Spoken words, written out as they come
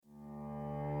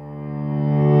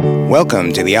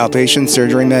Welcome to the Outpatient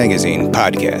Surgery Magazine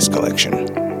podcast collection.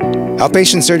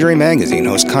 Outpatient Surgery Magazine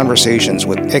hosts conversations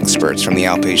with experts from the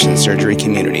outpatient surgery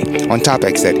community on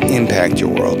topics that impact your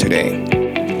world today.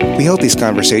 We hope these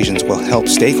conversations will help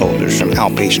stakeholders from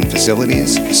outpatient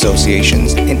facilities,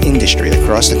 associations, and industry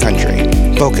across the country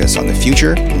focus on the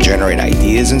future and generate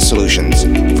ideas and solutions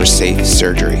for safe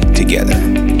surgery together.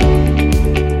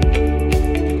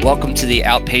 Welcome to the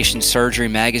Outpatient Surgery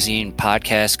Magazine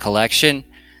podcast collection.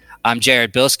 I'm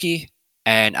Jared Bilski,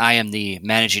 and I am the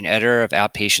managing editor of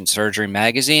Outpatient Surgery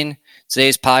Magazine.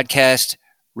 Today's podcast,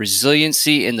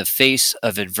 Resiliency in the Face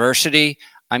of Adversity.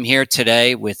 I'm here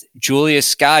today with Julia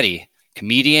Scotti,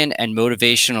 comedian and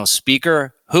motivational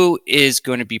speaker, who is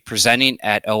going to be presenting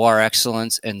at OR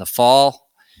Excellence in the fall.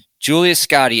 Julia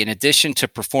Scotti, in addition to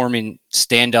performing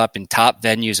stand-up in top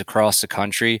venues across the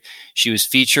country, she was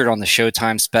featured on the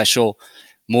Showtime special,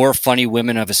 More Funny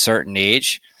Women of a Certain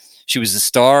Age. She was the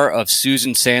star of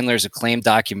Susan Sandler's acclaimed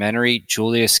documentary,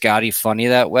 Julia Scotti, Funny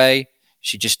That Way.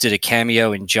 She just did a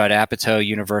cameo in Judd Apatow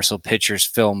Universal Pictures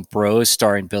film Bros,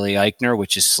 starring Billy Eichner,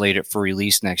 which is slated for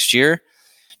release next year.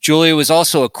 Julia was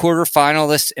also a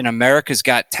quarterfinalist in America's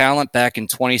Got Talent back in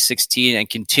 2016 and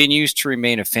continues to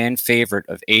remain a fan favorite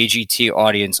of AGT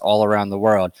audience all around the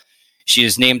world. She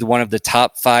is named one of the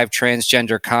top 5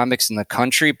 transgender comics in the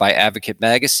country by Advocate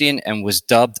Magazine and was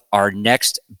dubbed our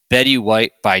next Betty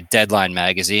White by Deadline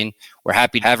Magazine. We're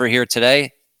happy to have her here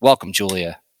today. Welcome,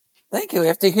 Julia. Thank you.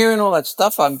 After hearing all that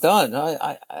stuff, I'm done.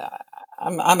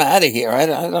 I'm out of here.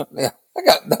 I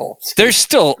got no. There's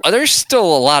still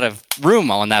a lot of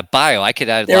room on that bio. I could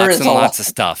add lots and lots of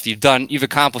stuff. You've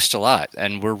accomplished a lot,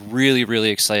 and we're really, really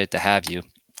excited to have you.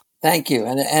 Thank you.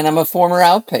 And I'm a former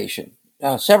outpatient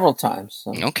several times.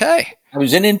 So okay. I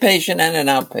was an inpatient and an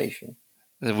outpatient.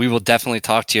 We will definitely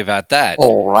talk to you about that.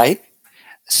 All right.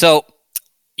 So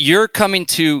you're coming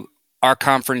to our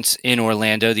conference in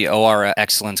Orlando, the OR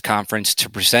Excellence Conference,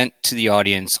 to present to the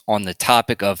audience on the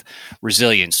topic of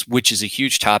resilience, which is a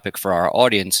huge topic for our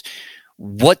audience.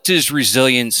 What does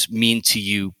resilience mean to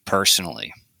you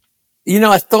personally? You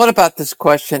know, I thought about this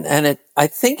question, and I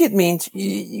think it means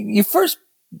you first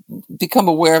become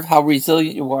aware of how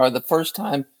resilient you are the first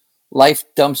time life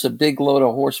dumps a big load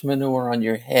of horse manure on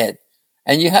your head.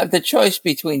 And you have the choice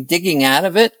between digging out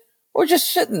of it or just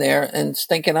sitting there and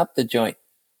stinking up the joint.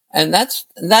 And that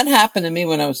happened to me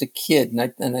when I was a kid. And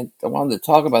I wanted to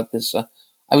talk about this.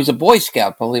 I was a Boy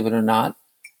Scout, believe it or not.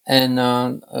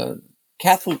 And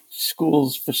Catholic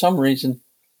schools, for some reason,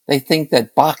 they think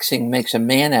that boxing makes a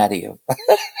man out of you.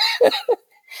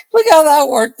 Look how that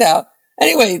worked out.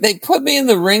 Anyway, they put me in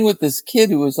the ring with this kid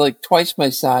who was like twice my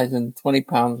size and 20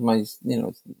 pounds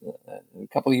a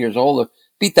couple of years older,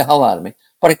 beat the hell out of me.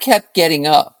 But I kept getting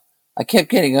up.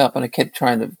 And I kept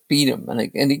trying to beat him.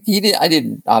 And he did. I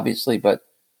didn't, obviously, but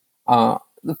one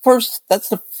of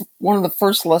the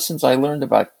first lessons I learned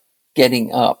about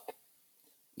getting up,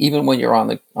 even when you're on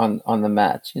the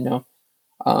mats, you know.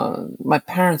 My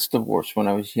parents divorced when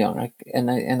I was young,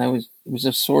 it was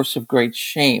a source of great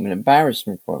shame and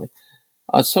embarrassment for me.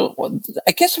 So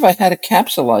I guess if I had to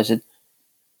capsulize it,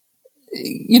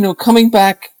 you know, coming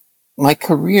back my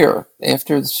career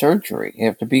after the surgery,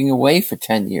 after being away for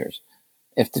 10 years,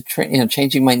 after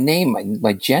changing my name,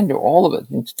 my gender, all of it,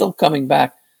 and still coming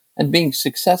back and being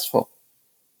successful.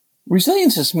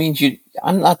 Resilience just means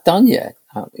I'm not done yet.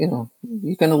 You're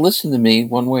going to listen to me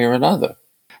one way or another.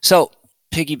 So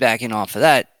piggybacking off of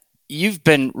that, you've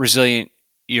been resilient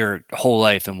your whole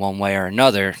life in one way or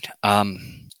another.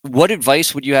 What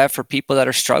advice would you have for people that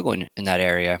are struggling in that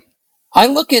area? I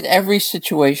look at every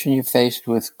situation you're faced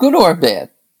with, good or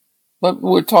bad, but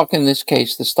we're talking in this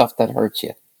case, the stuff that hurts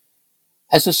you,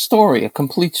 as a story, a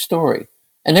complete story.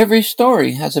 And every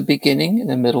story has a beginning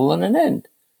and a middle and an end.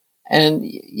 And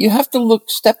you have to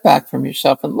step back from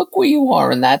yourself and look where you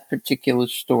are in that particular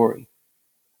story.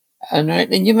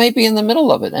 And you may be in the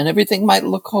middle of it and everything might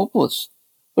look hopeless.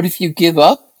 But if you give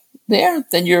up there,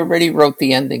 then you already wrote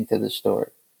the ending to the story.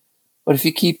 But if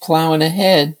you keep plowing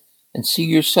ahead and see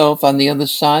yourself on the other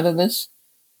side of this,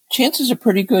 chances are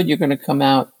pretty good you're going to come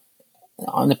out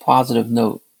on a positive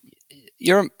note.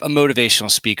 You're a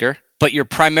motivational speaker, but you're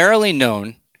primarily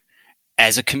known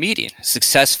as a comedian,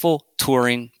 successful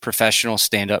touring professional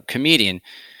stand-up comedian.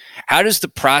 How does the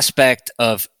prospect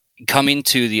of coming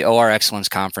to the OR Excellence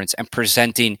Conference and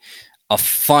presenting a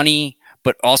funny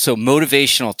but also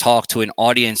motivational talk to an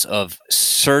audience of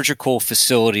surgical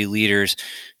facility leaders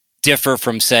differ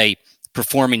from, say,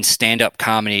 performing stand-up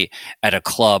comedy at a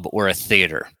club or a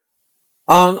theater?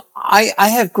 I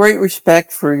have great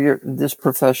respect for this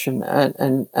profession,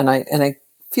 and I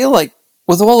feel like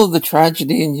with all of the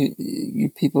tragedy and you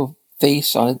people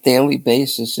face on a daily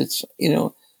basis. It's,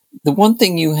 the one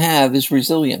thing you have is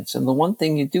resilience, and the one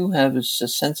thing you do have is a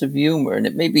sense of humor, and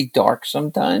it may be dark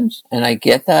sometimes, and I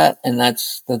get that, and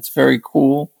that's very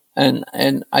cool. And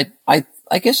I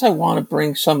guess I want to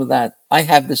bring some of that. I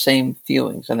have the same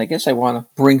feelings, and I guess I want to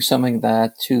bring something of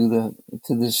that to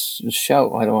this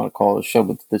show. I don't want to call it a show,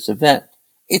 but this event.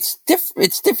 It's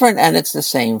different, and it's the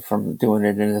same from doing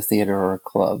it in a theater or a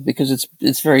club, because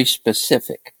it's very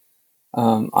specific.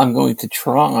 I'm going to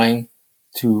try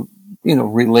to,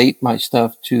 relate my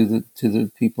stuff to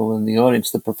the people in the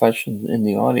audience, the profession in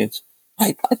the audience.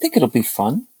 I think it'll be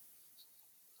fun.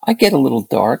 I get a little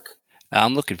dark.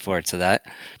 I'm looking forward to that.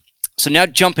 So now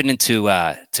jumping into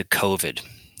to COVID.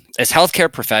 As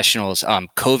healthcare professionals,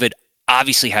 COVID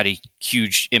obviously had a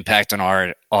huge impact on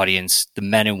our audience, the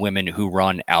men and women who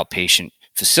run outpatient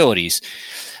facilities.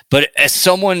 But as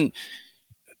someone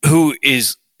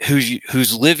whose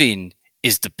living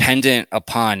is dependent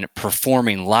upon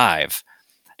performing live,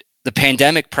 the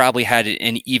pandemic probably had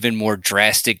an even more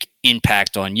drastic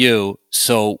impact on you.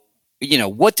 So,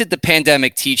 what did the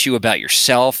pandemic teach you about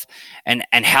yourself, and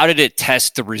how did it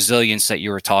test the resilience that you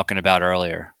were talking about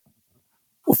earlier?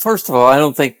 Well, first of all, I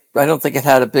don't think it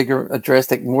had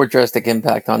more drastic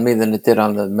impact on me than it did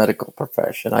on the medical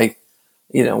profession.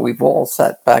 We've all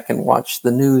sat back and watched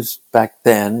the news back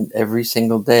then every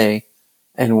single day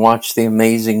and watched the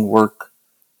amazing work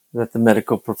that the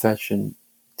medical profession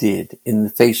did in the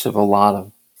face of a lot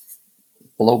of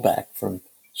blowback from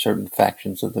certain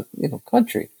factions of the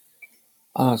country.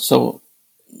 So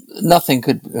nothing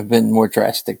could have been more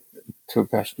drastic to a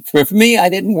person. For me, I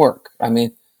didn't work. I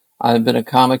mean, I've been a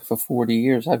comic for 40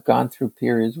 years. I've gone through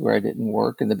periods where I didn't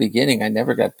work. In the beginning, I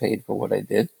never got paid for what I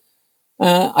did.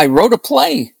 I wrote a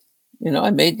play. I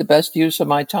made the best use of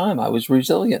my time. I was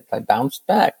resilient. I bounced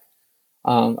back.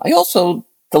 I also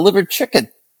delivered chicken.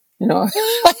 I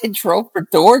drove for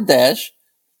DoorDash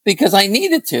because I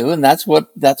needed to, and that's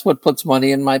what puts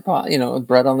money in my pot,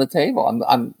 bread on the table.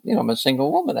 I'm a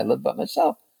single woman. I live by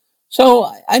myself.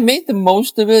 So I made the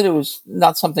most of it. It was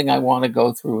not something I want to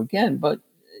go through again, but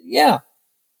yeah,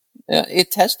 it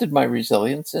tested my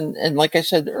resilience. And like I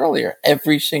said earlier,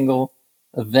 every single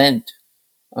event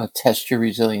tests your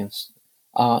resilience.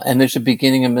 And there's a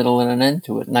beginning, a middle, and an end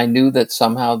to it. And I knew that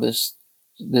somehow this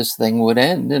thing would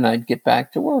end and I'd get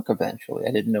back to work eventually.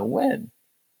 I didn't know when,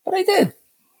 but I did.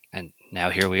 And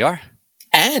now here we are.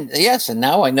 And yes, and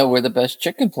now I know where the best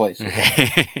chicken place is.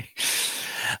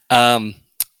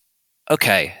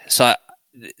 Okay, so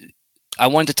I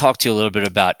wanted to talk to you a little bit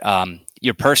about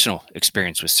your personal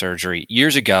experience with surgery.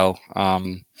 Years ago,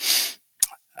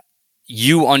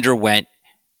 you underwent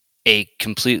a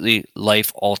completely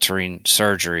life-altering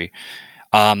surgery.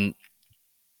 Can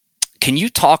you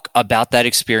talk about that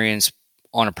experience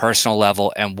on a personal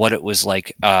level and what it was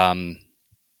like going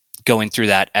through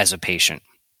that as a patient?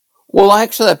 Well,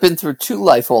 actually, I've been through 2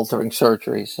 life-altering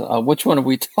surgeries. Which one are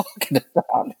we talking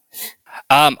about?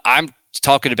 I'm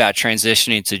talking about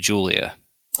transitioning to Julia.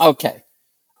 Okay.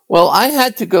 Well, I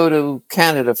had to go to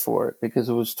Canada for it because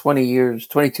it was 20 years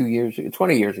ago,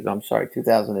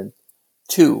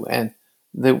 2002. And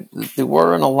there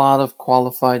weren't a lot of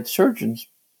qualified surgeons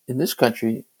in this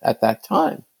country at that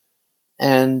time.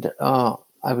 And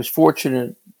I was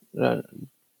fortunate to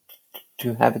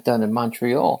have it done in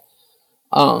Montreal.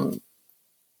 The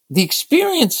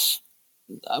experience,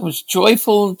 I was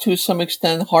joyful to some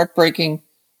extent, heartbreaking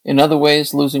in other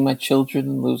ways, losing my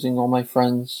children, losing all my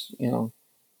friends,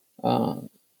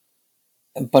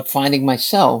 but finding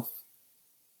myself,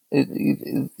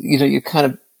 you're kind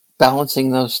of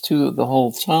balancing those two the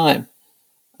whole time.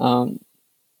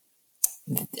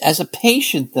 As a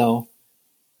patient, though,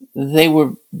 they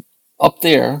were up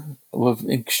there with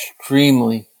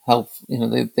extremely helpful.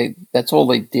 They that's all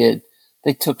they did.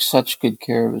 They took such good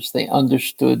care of us. They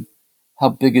understood how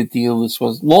big a deal this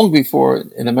was. Long before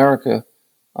in America,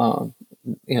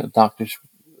 doctors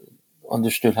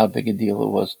understood how big a deal it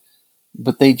was.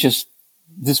 But this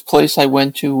place I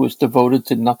went to was devoted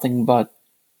to nothing but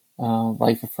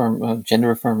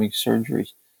gender-affirming surgeries.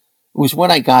 It was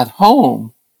when I got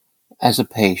home as a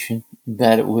patient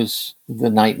that the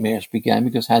nightmares began,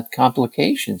 because I had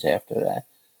complications after that.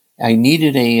 I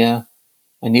needed a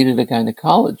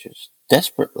gynecologist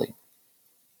desperately,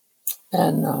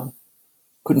 and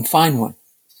couldn't find one.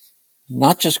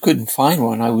 Not just couldn't find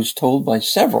one, I was told by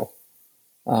several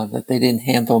that they didn't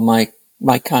handle my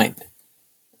kind,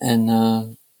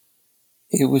 and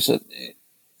it was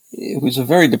a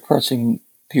very depressing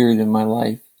period in my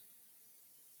life.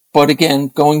 But again,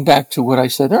 going back to what I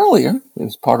said earlier, it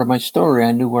was part of my story.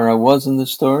 I knew where I was in the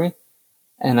story,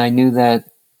 and I knew that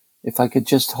if I could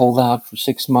just hold out for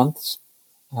 6 months,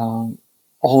 all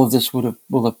of this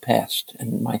will have passed,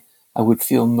 and I would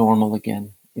feel normal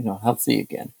again, healthy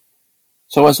again.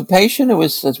 So as a patient, it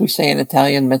was, as we say in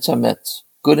Italian, mezza mezz,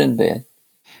 good and bad.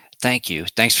 Thank you.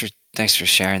 Thanks for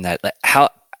sharing that.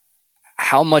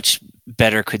 How much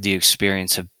better could the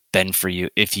experience have been for you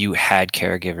if you had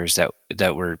caregivers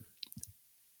that were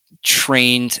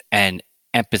trained and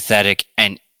empathetic,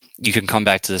 and you can come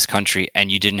back to this country and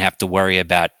you didn't have to worry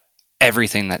about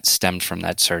everything that stemmed from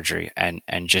that surgery and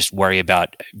just worry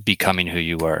about becoming who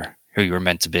you were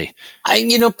meant to be?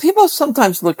 People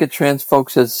sometimes look at trans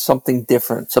folks as something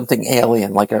different, something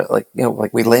alien, like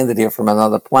we landed here from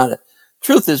another planet.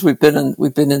 Truth is, we've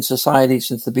been in society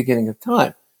since the beginning of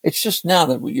time. It's just now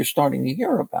that you're starting to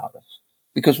hear about us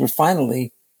because we're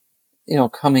finally,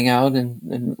 coming out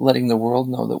and letting the world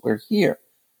know that we're here.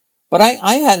 But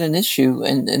I had an issue,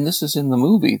 and this is in the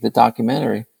movie, the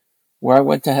documentary, where I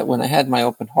went to when I had my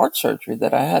open heart surgery,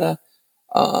 that I had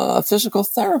a physical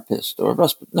therapist,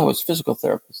 it's physical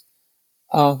therapist,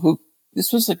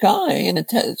 this was a guy,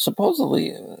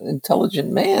 supposedly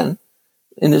intelligent man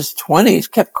in his 20s,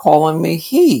 kept calling me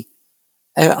he,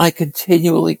 and I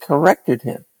continually corrected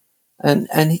him.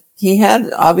 And he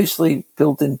had obviously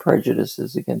built-in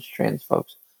prejudices against trans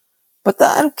folks. But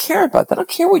I don't care about that. I don't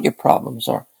care what your problems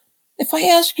are. If I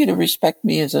ask you to respect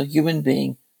me as a human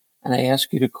being, and I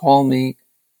ask you to call me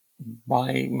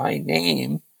by my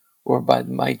name or by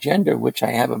my gender, which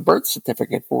I have a birth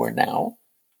certificate for now,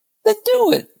 then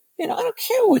do it. I don't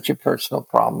care what your personal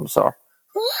problems are.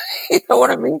 You know what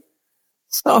I mean?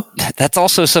 So that's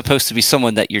also supposed to be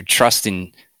someone that you're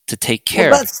trusting to take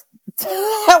care of.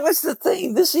 That was the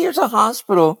thing. This here's a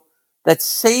hospital that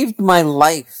saved my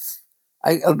life.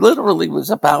 I literally was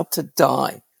about to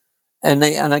die,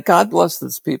 and God bless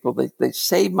these people. They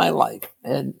saved my life,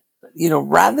 and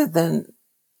rather than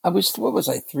what was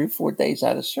I 3-4 days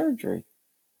out of surgery?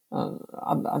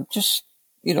 I'm just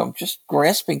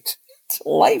grasping to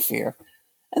life here,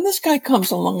 and this guy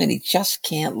comes along and he just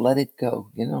can't let it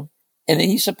go, And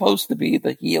he's supposed to be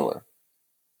the healer.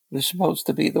 They're supposed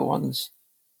to be the ones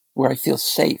where I feel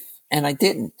safe. And I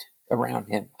didn't around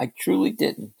him. I truly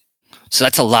didn't. So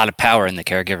that's a lot of power in the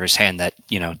caregiver's hand that,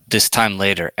 this time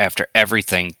later, after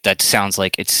everything, that sounds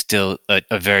like it's still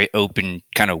a very open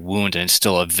kind of wound and it's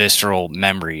still a visceral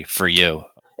memory for you.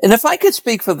 And if I could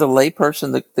speak for the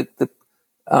layperson,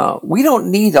 we don't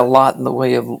need a lot in the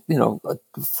way of,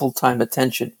 full-time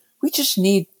attention. We just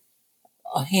need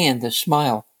a hand, a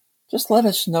smile. Just let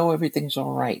us know everything's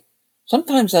all right.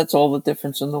 Sometimes that's all the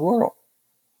difference in the world.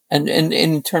 And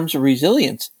in terms of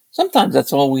resilience, sometimes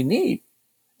that's all we need.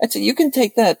 You can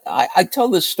take that. I tell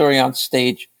this story on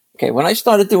stage. Okay, when I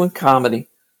started doing comedy,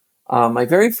 my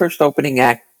very first opening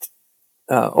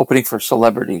for a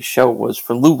celebrity show was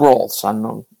for Lou Rawls. I don't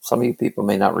know, some of you people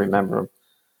may not remember him,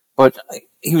 but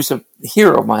he was a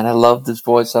hero of mine. I loved his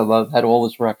voice. Had all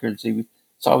his records.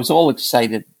 So I was all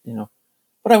excited,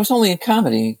 But I was only in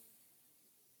comedy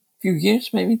a few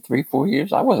years, maybe 3-4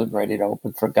 years. I wasn't ready to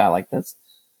open for a guy like this.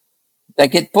 I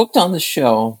get booked on the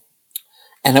show,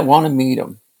 and I want to meet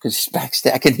him because he's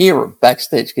backstage. I can hear him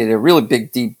backstage. He had a really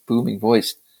big, deep, booming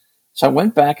voice. So I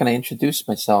went back and I introduced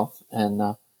myself,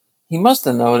 and he must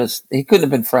have noticed. He couldn't have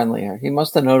been friendlier. He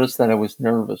must have noticed that I was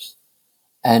nervous,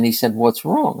 and he said, "What's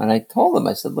wrong?" And I told him,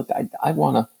 I said, "Look, I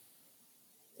want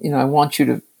to, I want you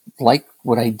to like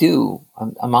what I do.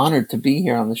 I'm honored to be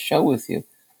here on the show with you."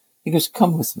 He goes,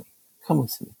 "Come with me. Come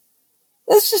with me."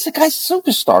 This is a guy's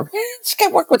superstar. This guy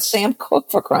worked with Sam Cooke,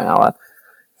 for crying out loud.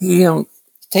 He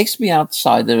takes me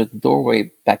outside. There's a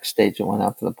doorway backstage. I went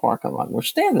out to the parking lot. We're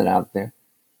standing out there.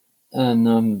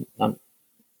 And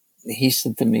he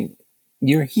said to me,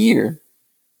 "You're here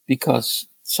because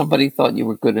somebody thought you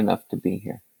were good enough to be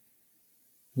here.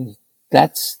 You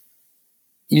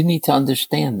need to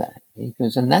understand that." He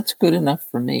goes, "And that's good enough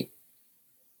for me."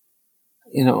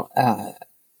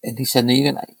 And he said,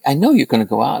 "I know you're going to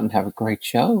go out and have a great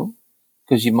show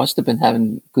because you must have been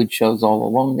having good shows all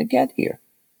along to get here."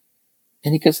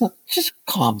 And he goes, "Look, just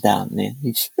calm down, man."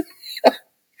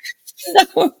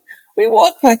 We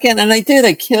walked back in, and I did.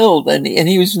 I killed, and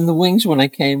he was in the wings when I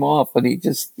came off, and he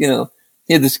just, he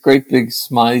had this great big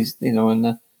smile,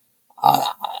 and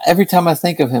every time I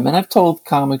think of him, and I've told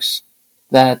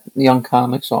young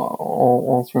comics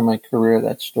all through my career,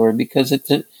 that story, because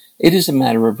it is a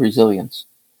matter of resilience.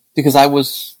 Because I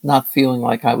was not feeling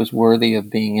like I was worthy of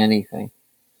being anything.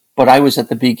 But I was at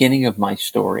the beginning of my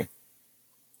story.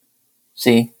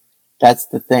 See? That's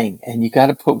the thing. And you got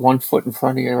to put one foot in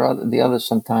front of the other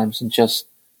sometimes and just,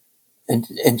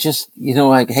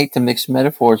 I hate to mix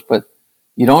metaphors, but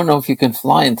you don't know if you can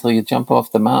fly until you jump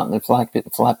off the mountain and flap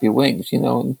your wings,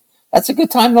 and that's a good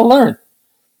time to learn.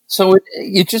 So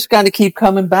you just got to keep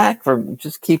coming back and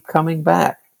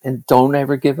don't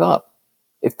ever give up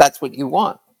if that's what you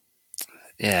want.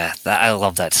 Yeah, I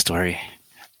love that story.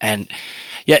 And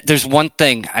yeah, there's one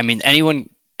thing. I mean, anyone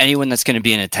that's going to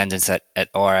be in attendance at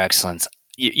OR Excellence,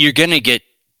 you're going to get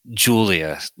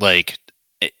Julia. Like,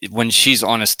 when she's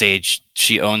on a stage,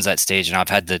 she owns that stage, and I've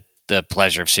had the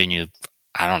pleasure of seeing you,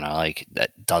 I don't know, like a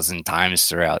dozen times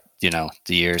throughout, the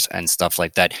years and stuff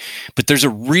like that. But there's a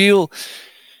real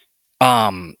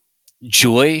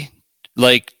joy,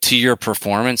 like, to your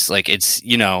performance. Like, it's,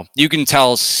 you can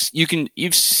tell,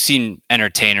 you've seen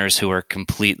entertainers who are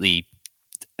completely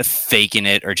faking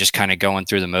it or just kind of going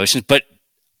through the motions, but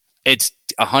it's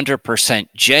 100%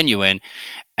 genuine.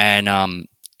 And,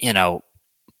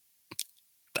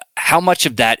 how much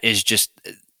of that is just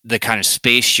the kind of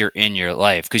space you're in your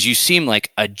life? Because you seem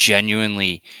like a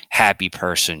genuinely happy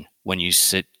person when you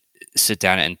sit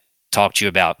down and talk to you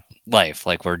about life,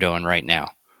 like we're doing right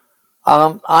now.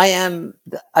 I am.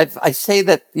 I say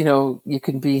that you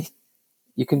can be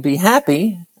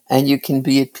happy and you can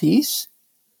be at peace,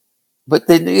 but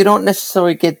then you don't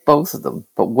necessarily get both of them.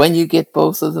 But when you get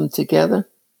both of them together,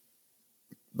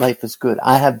 life is good.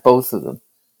 I have both of them.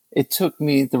 It took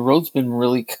me. The road's been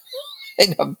really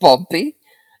kind of bumpy,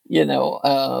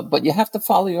 but you have to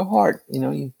follow your heart.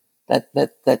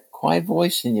 That quiet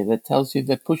voice in you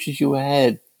that pushes you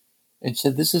ahead and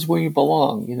said, "This is where you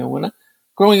belong." When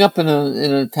growing up in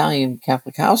an Italian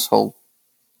Catholic household,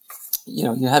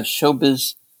 you have show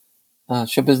business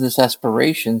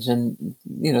aspirations, and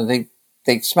they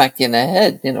smack you in the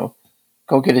head.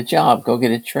 Go get a job, go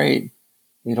get a trade.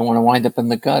 You don't want to wind up in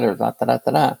the gutter.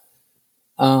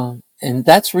 And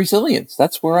that's resilience.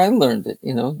 That's where I learned it.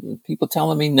 People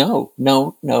telling me no,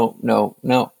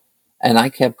 and I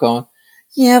kept going.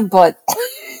 Yeah, but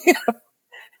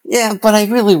I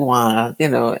really want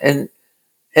to.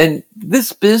 And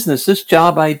this business, this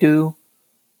job I do,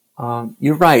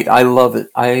 you're right. I love it.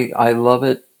 I love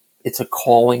it. It's a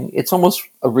calling. It's almost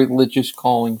a religious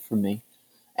calling for me.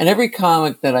 And every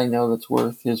comic that I know that's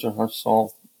worth his or her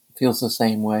salt feels the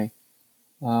same way.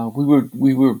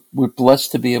 We're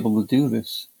blessed to be able to do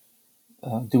this,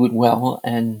 do it well,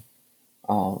 and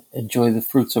enjoy the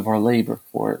fruits of our labor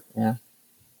for it. Yeah.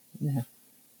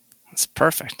 That's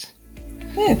perfect.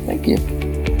 Yeah, thank you.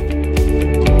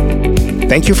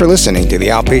 Thank you for listening to the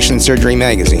Outpatient Surgery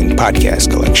Magazine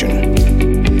podcast collection.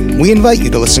 We invite you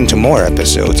to listen to more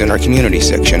episodes in our community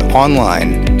section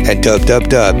online at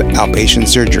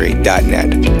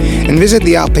www.outpatientsurgery.net and visit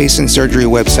the Outpatient Surgery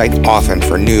website often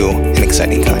for new and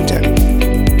exciting content.